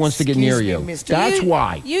wants to get near Excuse you. me, Mr. That's You-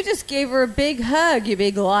 why. You just gave her a big hug, you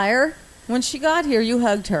big liar. When she got here, you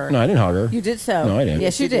hugged her. No, I didn't hug her. You did so. No, I didn't.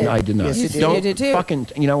 Yes, you did. No, I did not. Yes, you did. Don't You did too. fucking.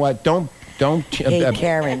 You know what? Don't. Hey,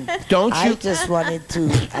 Karen. Don't you?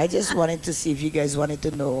 I just wanted to see if you guys wanted to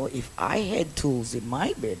know if I had tools in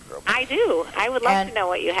my bedroom. I do. I would love to know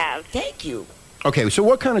what you have. Thank you. Okay, so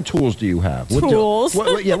what kind of tools do you have? Tools?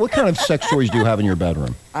 What kind of sex toys do you have in your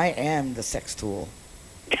bedroom? I am the sex tool.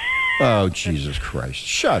 Oh, Jesus Christ!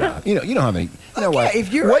 Shut up. You don't have any. You know Okay, what?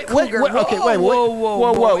 if you're a cougar, okay, wait,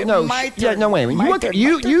 whoa, no, my yeah, turn, no, wait a minute. my You look, turn,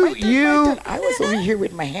 you, my turn. you. I was over here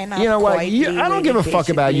with my hand out. You know what? quietly, I don't give a waiting fuck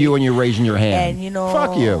about patiently. you and you raising your hand. And you know,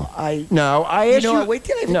 fuck you. I asked you. know, wait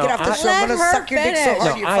till I no, get off the show. Let I'm gonna her suck your dick so finish.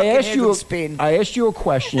 hard No, your I fucking asked head you. will spin. I asked you a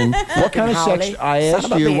question. What kind of sex? Howley, I son asked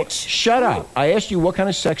of a you. bitch. Shut up. I asked you what kind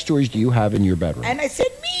of sex toys do you have in your bedroom? And I said,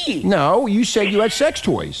 me. No, you said you had sex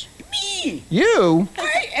toys. Me. You?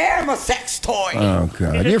 I am a sex toy. Oh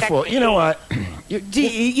God, you're full. You know what?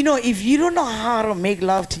 You know, if you don't know how to make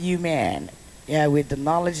love to you, man, yeah, with the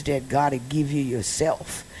knowledge that God had give you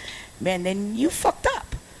yourself, man, then you fucked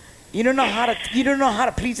up. You don't know how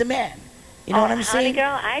to please a man. You know what I'm saying? Honey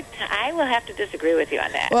girl, I will have to disagree with you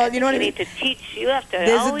on that. Well, you know what I mean? You need to teach. You have to.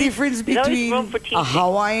 There's always, a difference there's always room between for teaching. a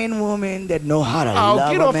Hawaiian woman that know how to Oh,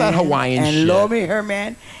 love get a off that man Hawaiian and shit. love her,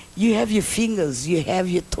 man. You have your fingers, you have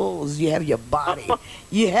your toes, you have your body,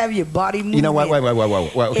 you have your body movement. You know what? Wait.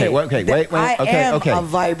 Okay, Hey, wait. I am a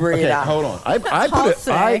vibrator. Okay, hold on.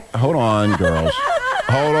 Hold on, girls.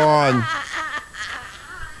 Hold on.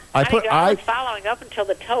 Honey girl, I was following up until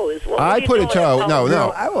the toes. What I would you put do a with toe. the No, toes? no.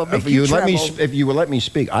 I will make If you you let me, tremble. if you would let me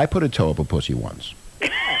speak, I put a toe up a pussy once.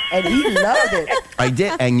 And he loved it. I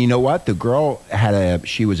did, and you know what? The girl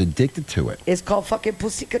she was addicted to it. It's called fucking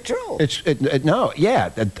pussy control.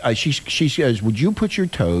 She says, "Would you put your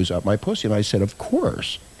toes up my pussy?" And I said, "Of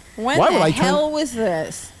course." When Why the would I hell was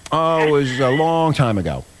this? Oh, it was a long time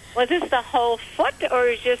ago. Was this the whole foot, or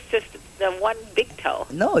is just the one big toe?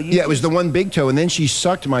 No, Yeah, it was the one big toe, and then she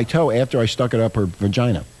sucked my toe after I stuck it up her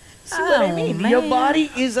vagina. See what I mean? Your body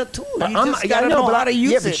is a tool. You just gotta know how to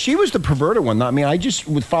use yeah, it. but she was the perverted one, not me. I just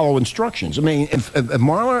would follow instructions. I mean, if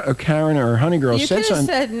Marla or Karen or Honey Girl You said could have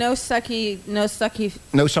something, said no sucky no sucky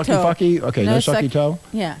toe. fucky. Okay, no sucky toe.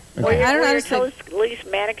 Yeah. Okay. Were I don't know how your to say. toes at least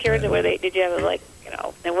manicured, or did you have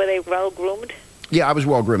and were they well groomed? Yeah, I was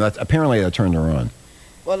well groomed. Apparently, that turned her on.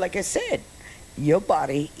 Well, like I said, your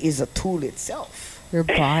body is a tool itself. Your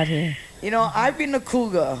body. You know, I've been a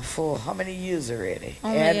cougar for how many years already?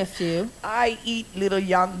 Only And a few. I eat little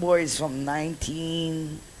young boys from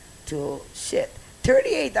 19 to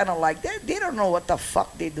 38. I don't like that. They don't know what the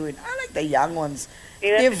fuck they're doing. I like the young ones.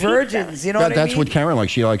 You have They're to teach them. virgins. You know what I That's mean? what Karen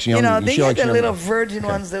likes. She likes young. You know, they she got likes the young little ones. virgin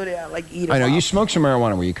ones that they like eat. I know them you up. smoke some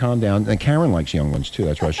marijuana. Will you calm down? And Karen likes young ones too.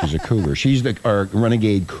 That's why she's a cougar. She's our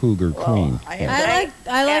renegade cougar queen. I Yeah, like.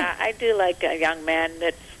 I do like a young man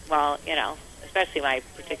that's especially my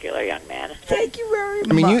particular young man. Thank you very much.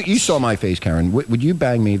 I mean, you saw my face, Karen. Would you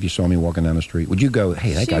bang me if you saw me walking down the street? Would you go,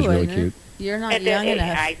 "Hey, that She guy's really wouldn't. cute"? You're not young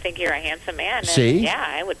enough. I think you're a handsome man. and See? Yeah,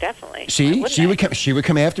 I would definitely. See, Wouldn't she I? would come. She would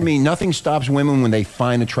come after me. Nothing stops women when they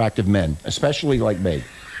find attractive men, especially like me.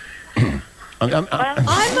 I'm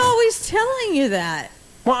always telling you that.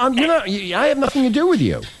 Well, you're not. I have nothing to do with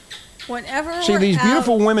you. Whenever See, we're these out,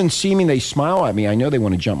 beautiful women see me. They smile at me. I know they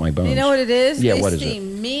want to jump my bones. You know what it is? Yeah, they what is see it?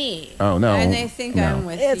 me. Oh, no. And they think No. I'm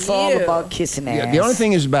with It's you. all about kissing ass. Yeah, the only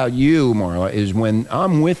thing is about you, Marla, is when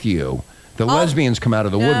I'm with you, the lesbians come out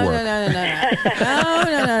of the woodwork.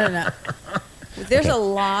 No. There's a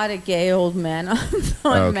lot of gay old men on Maui.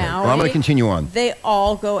 Well, I'm going to continue on. They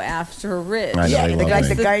all go after Rich. I know, Yeah, they the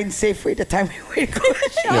love me. guy in Safeway, the time we wait.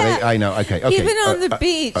 Yeah, I know. Okay. Even on the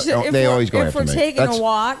beach, they always go if after we're me. taking That's- a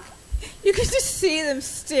walk, you can just see them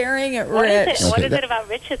staring at What is Rich. it? What Okay, is it about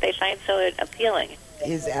Rich that they find so appealing?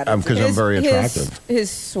 His attitude. Because I'm very attractive. His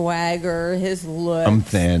swagger, his look. I'm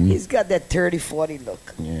thin. He's got that 30-40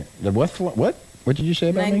 look. Yeah. The what? What? What did you say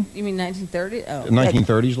about me? You mean 1930? Oh.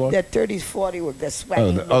 1930s look? That 30s, 40 look. That's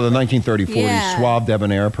swaggy. The 1930s, 40s Yeah. suave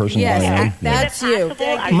debonair person. Yes, that's you.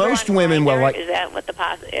 Most women will like. Is that what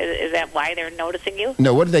is that why they're noticing you?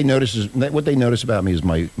 No, what they notice about me is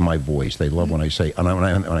my voice. They love when I say when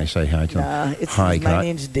I say hi to them. Hi, my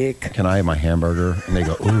name's Dick. Can I have my hamburger? And they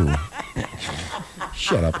go, ooh.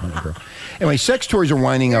 Shut up, honey girl. Anyway, sex toys are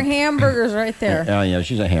winding Your up. hamburger's right there. Oh yeah,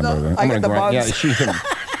 she's a hamburger. No, I got the bugs. Yeah, she's.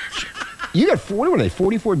 You got 40? What are they?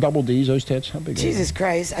 44 double Ds? Those tits? How big? Jesus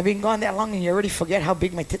Christ! I've been gone that long, and you already forget how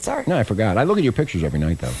big my tits are. No, I forgot. I look at your pictures every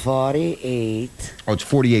night, though. 48. Oh, it's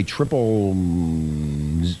 48 triple.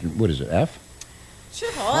 What is it? F?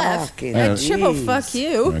 Triple F. Fucking Triple D's. fuck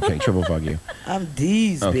you. Okay, triple fuck you. I'm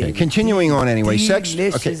D's, Okay, baby. continuing on anyway. Sex.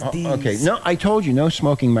 Delicious Okay, D's. okay. No, I told you no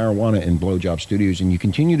smoking marijuana in blowjob studios, and you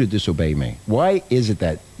continue to disobey me. Why is it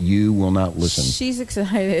that you will not listen? She's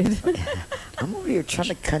excited. I'm over here trying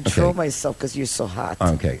to control Okay. myself because you're so hot.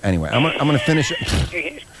 Okay. Anyway, I'm gonna finish.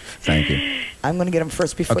 Thank you. I'm going to get him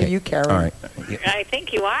first before Okay. you, Karen. All right. I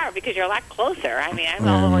think you are because you're a lot closer. I mean, I'm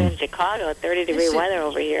all the way in Chicago, 30-degree weather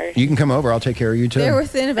over here. You can come over. I'll take care of you too. They're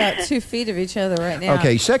within about 2 feet of each other right now.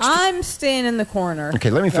 Okay, sex- I'm staying in the corner.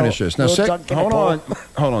 Okay, let me finish this. Now, Hold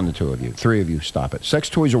on, the two of you. Three of you, stop it. Sex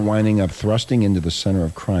toys are winding up. Thrusting into the center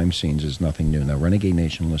of crime scenes is nothing new. Now, Renegade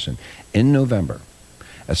Nation, listen. In November,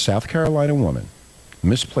 a South Carolina woman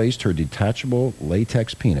misplaced her detachable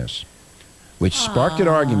latex penis, which sparked an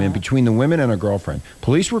argument between the women and her girlfriend.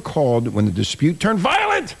 Police were called when the dispute turned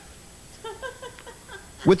violent,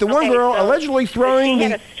 with the one girl allegedly throwing She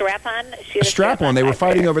had a strap on. She had a strap on. They were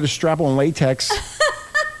fighting over the strap-on latex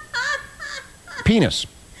penis.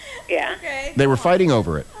 Yeah. Okay. They were fighting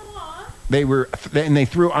over it. And they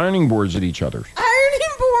threw ironing boards at each other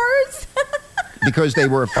Ironing boards. because they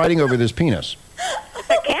were fighting over this penis. It's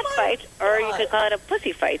a cat fight, or you could call it a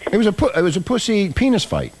pussy fight. It was a pussy penis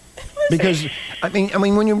fight. Because I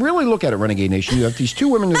mean, when you really look at it, Renegade Nation, you have these two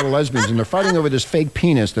women that are lesbians, and they're fighting over this fake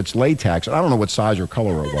penis that's latex. I don't know what size or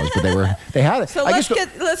color it was, but they had it. So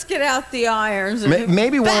let's get out the irons and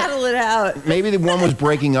maybe battle it out. Maybe the one was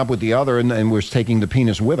breaking up with the other and was taking the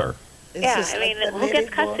penis with her. Yeah, I mean, who gets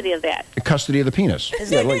custody of that? Custody of the penis.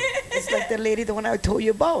 It's like the lady, the one I told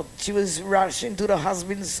you about. She was rushing to the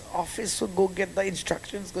husband's office to go get the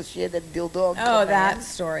instructions because she had that dildo. Oh, that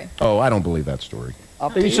story. Oh, I don't believe that story.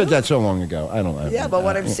 Up to You said you. that so long ago. I don't. Yeah, but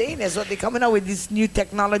what I'm saying is what they're coming out with this new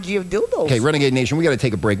technology of dildos. Okay, Renegade Nation, we got to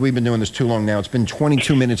take a break. We've been doing this too long now. It's been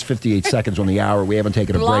 22 minutes, 58 seconds on the hour. We haven't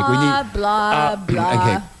taken a break. We need. Blah, blah.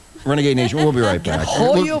 Okay, Renegade Nation, we'll be right back.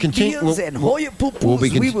 Hoya beers and Hoya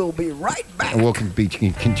poo-poos. We will be right back. We'll be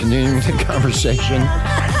continuing the conversation.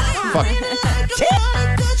 Fuck.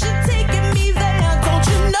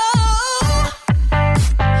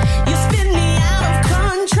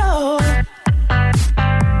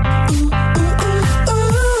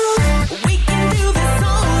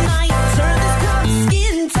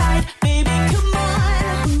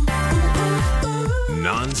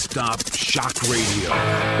 Non-stop shock radio.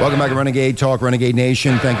 Welcome back to Renegade Talk, Renegade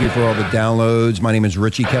Nation. Thank you for all the downloads. My name is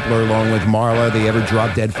Richie Kepler, along with Marla, the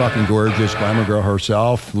ever-drop-dead fucking gorgeous glamour girl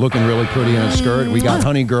herself, looking really pretty in a skirt. We got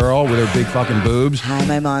Honey Girl with her big fucking boobs. Hi,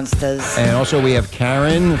 my monsters. And also we have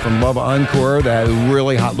Karen from Love Encore, that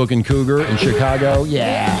really hot-looking cougar in Chicago.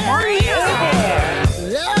 Yeah.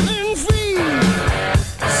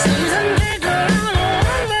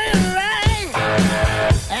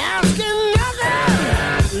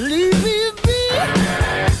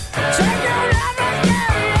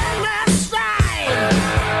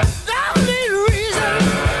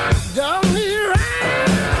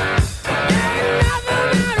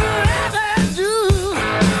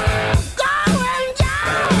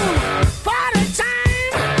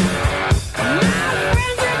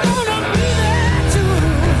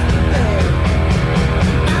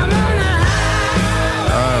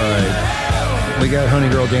 Got Honey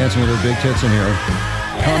Girl dancing with her big tits in here.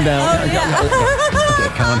 Calm down. Oh, yeah.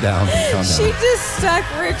 Okay, calm down. Calm down. She just stuck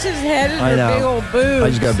Rich's head in I her know. big old boobs. I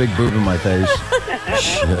just got a big boob in my face.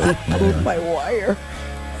 Shit. Pulled my wire.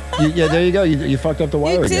 Yeah, there you go. You fucked up the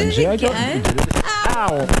wire did again. it See, I told again? you did it.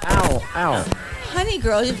 Ow. Honey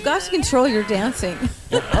girl, you've got to control your dancing.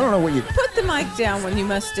 I don't know what you... Put the mic down when you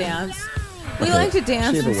must dance. We Okay. like to See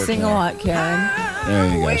dance if it and works sing a now. lot, Karen.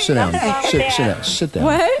 There you go. Sit down. Sit down.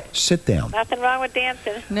 What? Sit down. Nothing wrong with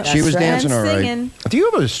dancing. No, She was dancing all right. singing. Do you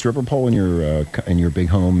have a stripper pole in your big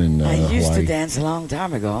home in I used Hawaii? to dance a long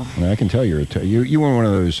time ago. I can tell you were one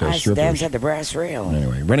of those I used to strippers. dance at the brass rail.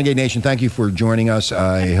 Anyway, Renegade Nation, thank you for joining us.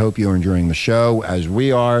 I hope you're enjoying the show as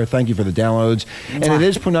we are. Thank you for the downloads. And it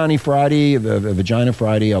is Punani Friday, Vagina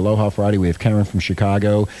Friday, Aloha Friday. We have Karen from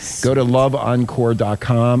Chicago. Go to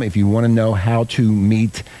loveoncore.com if you want to know how to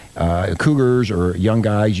meet cougars or young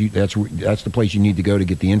guys. That's the place you need to go to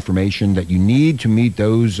get the information that you need to meet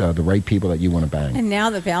those the right people that you want to bang. And now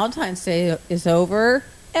that Valentine's Day is over,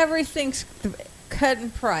 everything's cut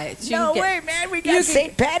and price. You No can get- way, man. We got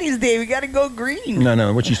St. Patty's Day. We got to go green.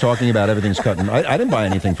 No, what she's talking about, everything's cutting. I didn't buy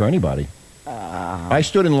anything for anybody. I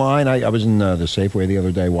stood in line. I was in the Safeway the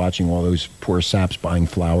other day watching all those poor saps buying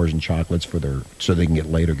flowers and chocolates so they can get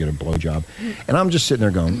laid or get a blowjob. And I'm just sitting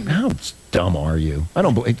there going, how dumb are you? I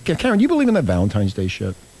don't believe. Karen, you believe in that Valentine's Day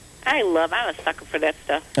shit? I'm a sucker for that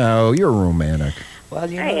stuff. Oh, you're a romantic. Well, I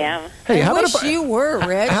am. Hey, I wish you were,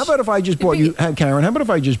 Rich. How about if I just bought you, Karen? How about if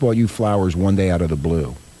I just bought you flowers one day out of the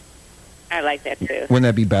blue? I like that too. Wouldn't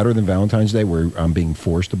that be better than Valentine's Day, where I'm being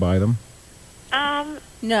forced to buy them?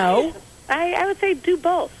 No. I would say do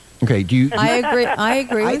both. Okay, do you? I agree. I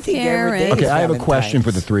agree with think every day Karen. Okay, I have a Valentine's. question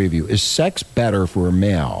for the three of you. Is sex better for a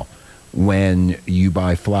male when you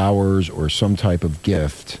buy flowers or some type of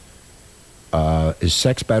gift? Is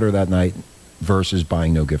sex better that night versus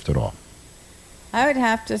buying no gift at all? I would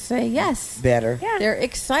have to say yes. Better. Yeah. They're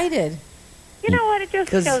excited. You know what? It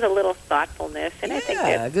just 'Cause- shows a little thoughtfulness, and I think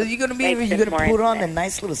Yeah, that because you're makes it gonna more put on the intimate.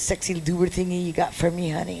 nice little sexy duber thingy you got for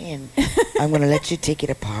me, honey, and I'm gonna let you take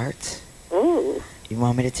it apart. Ooh. You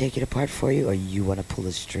want me to take it apart for you, or you want to pull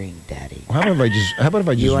a string, Daddy? How about if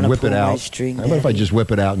I You just wanna whip it pull my out? string, How about if I Daddy? just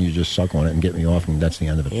whip it out and you just suck on it and get me off, and that's the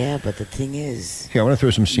end of it? Yeah, but the thing is, Here, I want to throw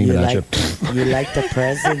some semen at you. you like the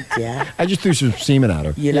present, yeah? I just threw some semen at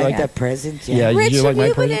her. You like the present, yeah? Yeah, Rich, you like have my you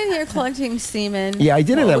been present? in here collecting semen? Yeah, I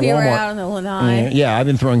did it while at we were Walmart. out in Illinois. Yeah, I've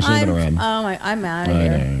been throwing semen around. I'm out of I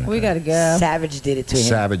here. know. We got to go. Savage did it to him.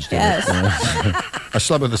 Savage did Yes. it. I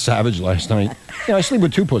slept with a savage last night. Yeah, I sleep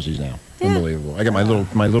with two pussies now. Yeah. Unbelievable. I got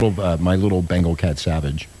my little Bengal cat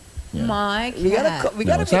Savage. Yeah. My cat. We gotta No, make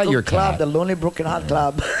it's not a your club, cat. the Lonely Broken Heart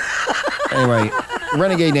Club. Anyway,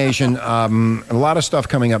 Renegade Nation, a lot of stuff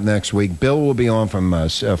coming up next week. Bill will be on from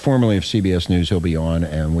formerly of CBS News. He'll be on,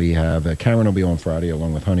 and we have Karen will be on Friday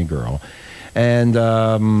along with Honey Girl. And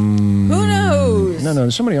Who knows? No,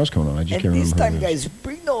 there's somebody else coming on. I just And can't this remember. time, who it is. guys,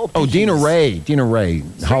 bring the Oh, Dina Ray,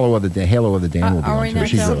 Halo of the Dan will be are on we too. not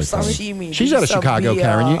She's done? really Are we- funny. She's out of Chicago,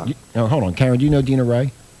 Karen. No, hold on, Karen. Do you know Dina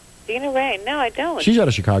Ray? Dina Ray. No, I don't. She's out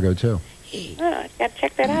of Chicago too. Hey, I gotta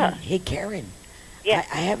check that out. hey, Karen. Yeah.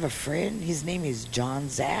 I have a friend. His name is John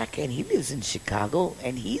Zach, and he lives in Chicago,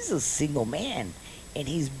 and he's a single man. And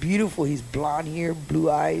he's beautiful. He's blonde hair, blue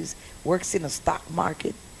eyes, works in a stock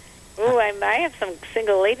market. Ooh, I have some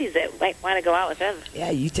single ladies that might want to go out with them. Yeah,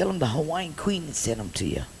 you tell him the Hawaiian Queen sent him to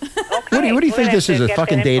you. Okay. What do you think this is a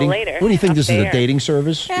fucking dating? What do you think this is a dating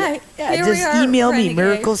service? Yeah, Yeah, here we just are, email me. Renegade.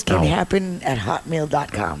 Miracles can Oh. happen at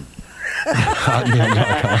hotmail.com.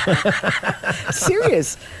 Hotmail.com.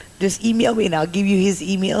 Serious. Just email me, and I'll give you his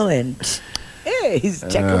email, and hey,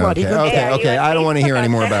 check him out. He gonna- Okay. I don't want to hear any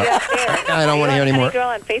more about. I don't want to hear any more. Girl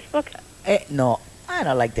on Facebook. No, I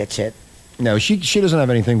don't like that shit. No, she doesn't have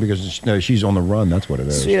anything because she's on the run. That's what it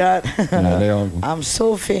is. Sweetheart, Yeah, they all, I'm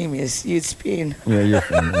so famous. You'd spin. yeah,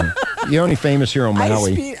 you're only famous here on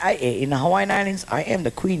Maui. In the Hawaiian Islands, I am the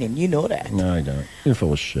queen, and you know that. No, I don't. You're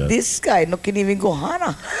full of shit. This guy no can even go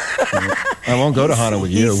Hana. I won't go to Hana with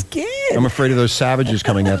you. He's scared. I'm afraid of those savages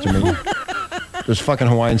coming after me. Those fucking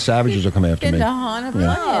Hawaiian savages will come after Been me. to Hana plenty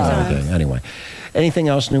of Yeah. times. Okay. Anyway, anything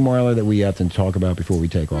else, New Marla, that we have to talk about before we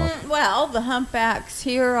take off? Well, the humpbacks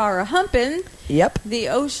here are a humping. Yep. The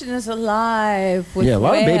ocean is alive with Yeah, a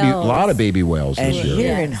whales. lot of baby whales And this year.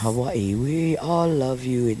 here in Yes. Hawaii, we all love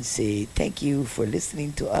you and say thank you for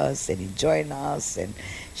listening to us and enjoying us and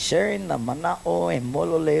sharing the mana'o and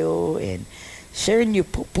mololeo and sharing your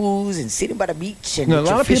poo-poos and sitting by the beach and No, a with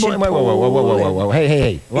lot your of people. fishing Wait, whoa. pole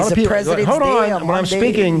Hey. A lot It's of a people. President's Hold Day on. on When I'm Monday.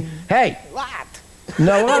 speaking, hey. What?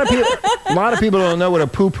 No, a lot of people don't know what a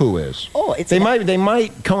poo-poo is. Oh, it's They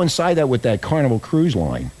might coincide that with that Carnival Cruise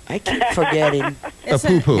line. I keep forgetting. A It's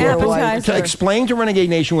an poo-poo. appetizer. Explain to Renegade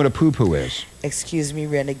Nation what a poo-poo is. Excuse me,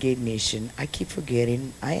 Renegade Nation. I keep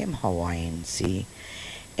forgetting I am Hawaiian, see?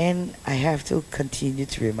 And I have to continue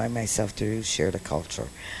to remind myself to share the culture.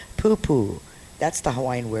 Poo-poo. That's the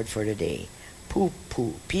Hawaiian word for the day.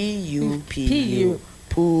 Poo-poo. P-U-P-U.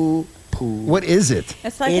 Poo-poo. What is it?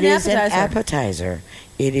 It's like It an is appetizer. an appetizer.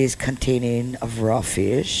 It is containing of raw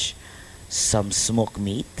fish, some smoked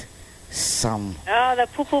meat, some... Oh, the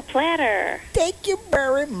poo-poo platter. Thank you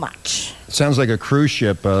very much. Sounds like a cruise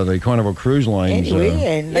ship, the Carnival Cruise Lines. Anyway,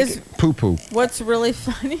 and poo-poo. What's really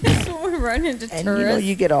funny is when we run into and tourists.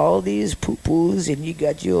 you get all these poo-poos, and you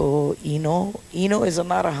got your Eno. Eno is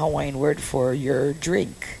not a Hawaiian word for your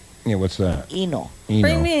drink. Yeah, what's that? Eno.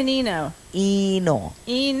 Bring me an Eno. Eno.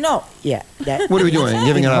 Eno. Yeah. What are we doing?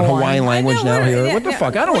 Giving out Hawaiian language now here? What the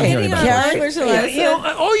fuck? I don't want to hear anything.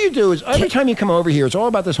 All you do is, every time you come over here, it's all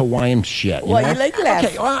about this Hawaiian shit. Well, you like laugh.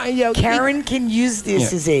 Okay, Karen can use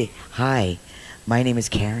this as a, hi, my name is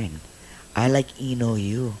Karen. I like Eno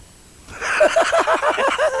you.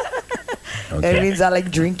 That means I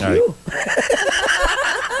like drink you.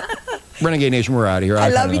 Renegade Nation, we're out of here. I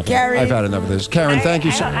love you, Karen. I've had enough of this. Karen, thank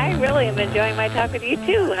you so much. I really am enjoying my talk with you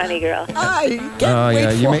too, honey girl. I can't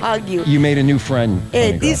wait to hug you. You made a new friend.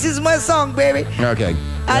 Hey, this is my song, baby. Okay.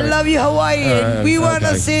 I love you, Hawaii. We want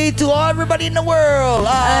to say to everybody in the world,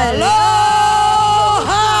 I love